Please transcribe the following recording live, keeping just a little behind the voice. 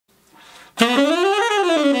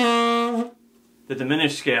the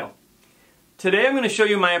diminished scale. Today I'm going to show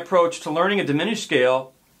you my approach to learning a diminished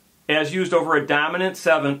scale as used over a dominant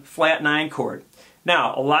 7 flat 9 chord.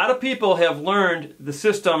 Now, a lot of people have learned the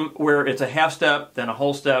system where it's a half step, then a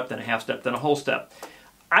whole step, then a half step, then a whole step.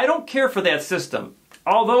 I don't care for that system.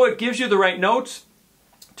 Although it gives you the right notes,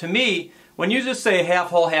 to me, when you just say half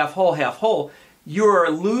whole, half whole, half whole, you are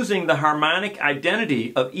losing the harmonic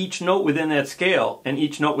identity of each note within that scale and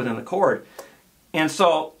each note within the chord. And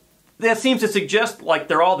so that seems to suggest like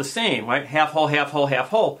they're all the same, right? Half whole, half whole, half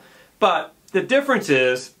whole. But the difference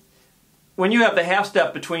is when you have the half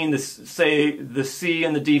step between the, say, the C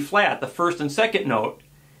and the D flat, the first and second note,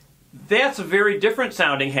 that's a very different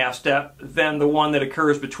sounding half step than the one that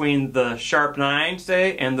occurs between the sharp 9,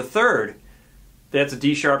 say, and the third. That's a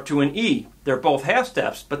D sharp to an E. They're both half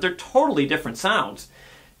steps, but they're totally different sounds.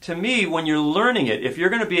 To me, when you're learning it, if you're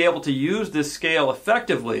going to be able to use this scale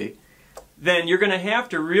effectively, then you're going to have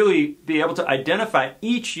to really be able to identify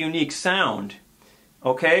each unique sound.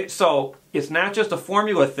 Okay, so it's not just a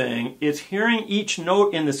formula thing, it's hearing each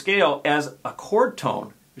note in the scale as a chord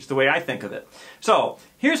tone, which is the way I think of it. So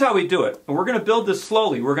here's how we do it. And we're going to build this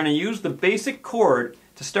slowly. We're going to use the basic chord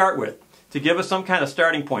to start with, to give us some kind of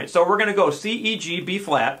starting point. So we're going to go C, E, G, B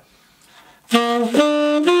flat.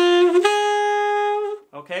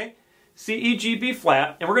 Okay? C, E, G, B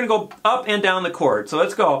flat. And we're going to go up and down the chord. So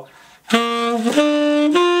let's go.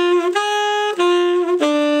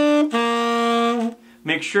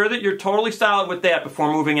 Make sure that you're totally solid with that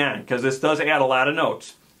before moving on, because this does add a lot of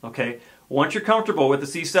notes. Okay? Once you're comfortable with the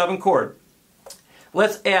C7 chord,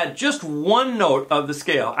 let's add just one note of the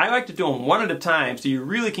scale. I like to do them one at a time so you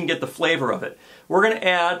really can get the flavor of it. We're going to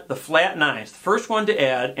add the flat 9s, the first one to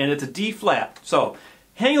add, and it's a D flat. So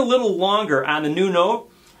hang a little longer on the new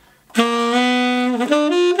note.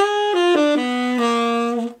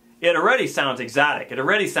 It already sounds exotic. It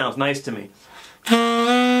already sounds nice to me.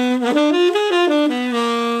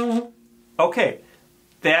 Okay,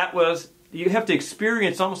 that was, you have to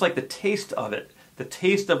experience almost like the taste of it. The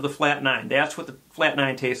taste of the flat 9. That's what the flat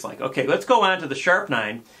 9 tastes like. Okay, let's go on to the sharp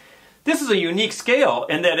 9. This is a unique scale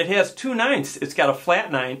in that it has 2 9ths. It's got a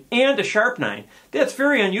flat 9 and a sharp 9. That's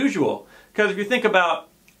very unusual, because if you think about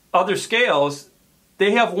other scales,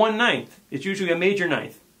 they have 1 9th. It's usually a major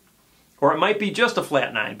 9th. Or it might be just a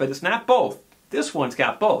flat 9, but it's not both. This one's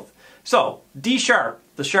got both. So, D sharp,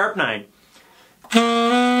 the sharp 9.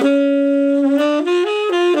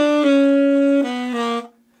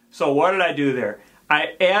 So what did I do there?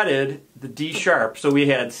 I added the D sharp. So we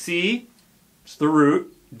had C, it's the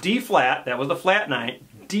root, D flat, that was the flat 9,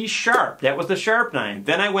 D sharp, that was the sharp 9.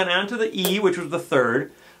 Then I went on to the E, which was the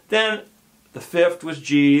third. Then the 5th was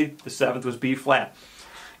G, the 7th was B flat.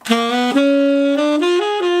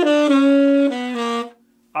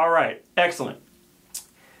 Alright, excellent.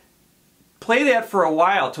 Play that for a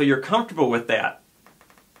while till you're comfortable with that.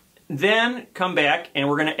 Then come back and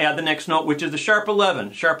we're going to add the next note, which is the sharp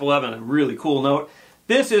 11. Sharp 11, a really cool note.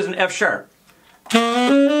 This is an F sharp.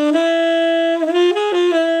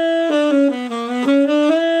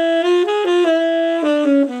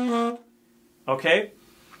 Okay?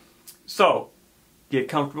 So, get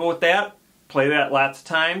comfortable with that. Play that lots of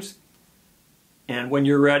times. And when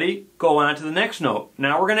you're ready, go on to the next note.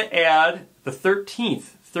 Now we're going to add the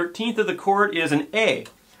 13th. 13th of the chord is an A.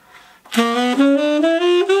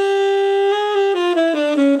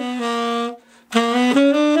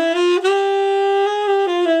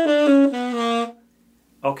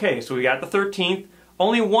 Okay, so we got the 13th.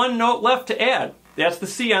 Only one note left to add. That's the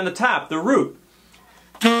C on the top, the root.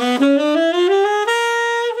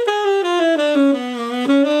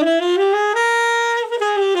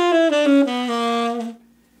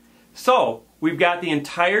 So, we've got the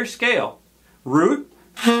entire scale. Root,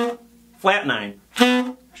 flat 9,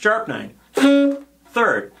 sharp 9,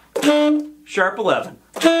 third, sharp 11,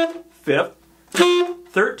 5th,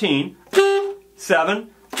 13, 7,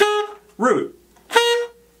 root.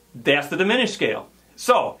 That's the diminished scale.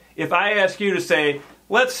 So, if I ask you to say,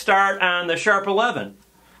 let's start on the sharp 11,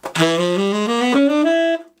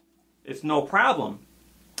 it's no problem,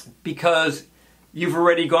 because you've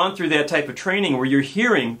already gone through that type of training where you're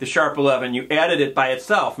hearing the sharp 11, you added it by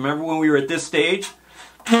itself. Remember when we were at this stage?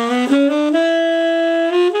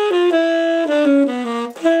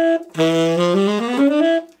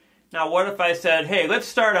 Now what if I said, hey, let's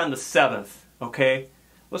start on the 7th, okay?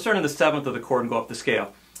 Let's start on the 7th of the chord and go up the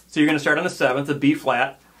scale. So you're going to start on the 7th, a B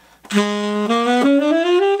flat.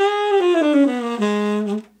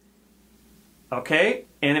 Okay?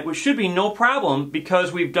 And it should be no problem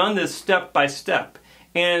because we've done this step by step.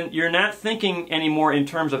 And you're not thinking anymore in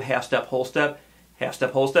terms of half step, whole step, half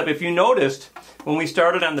step, whole step. If you noticed, when we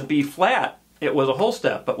started on the B flat, it was a whole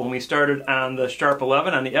step. But when we started on the sharp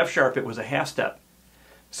 11, on the F sharp, it was a half step.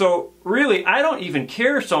 So really, I don't even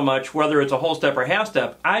care so much whether it's a whole step or half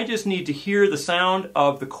step. I just need to hear the sound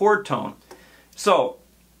of the chord tone. So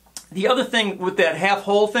the other thing with that half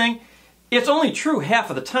whole thing, it's only true half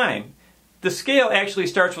of the time. The scale actually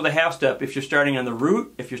starts with a half step if you're starting on the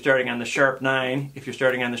root, if you're starting on the sharp 9, if you're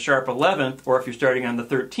starting on the sharp 11th, or if you're starting on the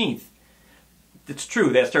 13th. It's true,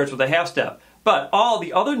 that starts with a half step. But all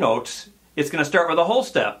the other notes, it's going to start with a whole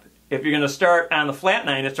step. If you're going to start on the flat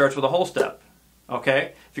 9, it starts with a whole step.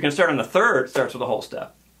 Okay? If you're going to start on the 3rd, it starts with a whole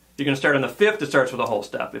step. If you're going to start on the 5th, it starts with a whole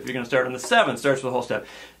step. If you're going to start on the 7th, it starts with a whole step.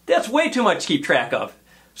 That's way too much to keep track of.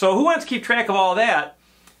 So who wants to keep track of all that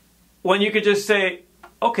when you could just say,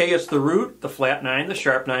 okay, it's the root, the flat 9, the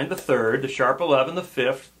sharp 9, the 3rd, the sharp 11, the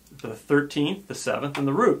 5th, the 13th, the 7th, and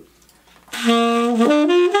the root.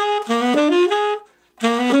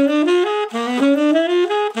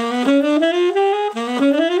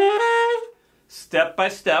 Step by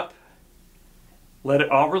step, let it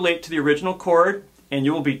all relate to the original chord, and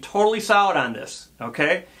you will be totally solid on this,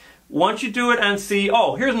 okay? Once you do it on C,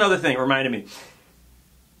 oh, here's another thing, it reminded me.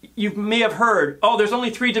 You may have heard, oh, there's only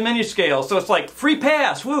 3 diminished scales, so it's like free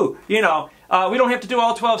pass, woo, you know, we don't have to do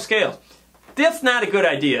all 12 scales. That's not a good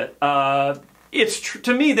idea.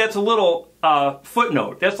 To me, that's a little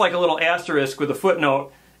footnote. That's like a little asterisk with a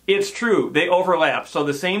footnote. It's true, they overlap. So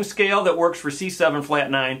the same scale that works for C7 flat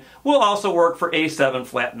 9 will also work for A7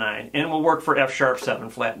 flat 9, and will work for F sharp 7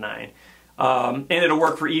 flat 9. And it'll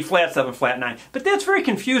work for E flat 7 flat 9. But that's very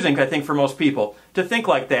confusing, I think, for most people to think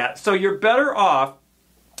like that. So you're better off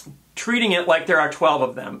treating it like there are 12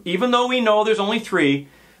 of them. Even though we know there's only 3,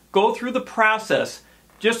 go through the process,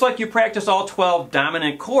 just like you practice all 12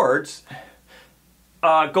 dominant chords,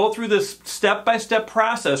 go through this step-by-step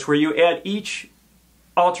process where you add each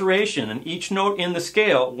alteration and each note in the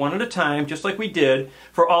scale one at a time, just like we did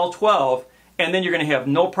for all 12, and then you're going to have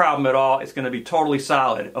no problem at all. It's going to be totally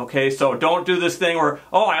solid, okay? So don't do this thing where,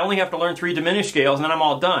 oh, I only have to learn 3 diminished scales and then I'm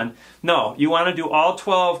all done. No, you want to do all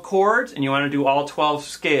 12 chords and you want to do all 12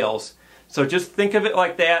 scales. So just think of it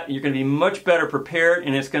like that, and you're going to be much better prepared,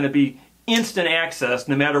 and it's going to be instant access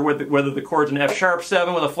no matter whether the chord's an F sharp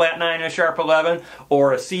 7 with a flat 9 and a sharp 11,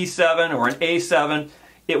 or a C7 or an A7.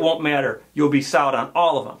 It won't matter. You'll be solid on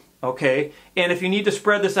all of them, okay? And if you need to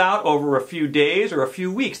spread this out over a few days or a few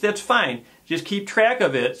weeks, that's fine. Just keep track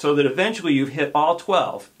of it so that eventually you've hit all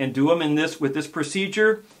 12, and do them with this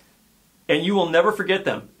procedure, and you will never forget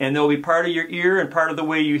them. And they'll be part of your ear and part of the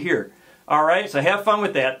way you hear. All right, so have fun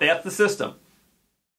with that. That's the system.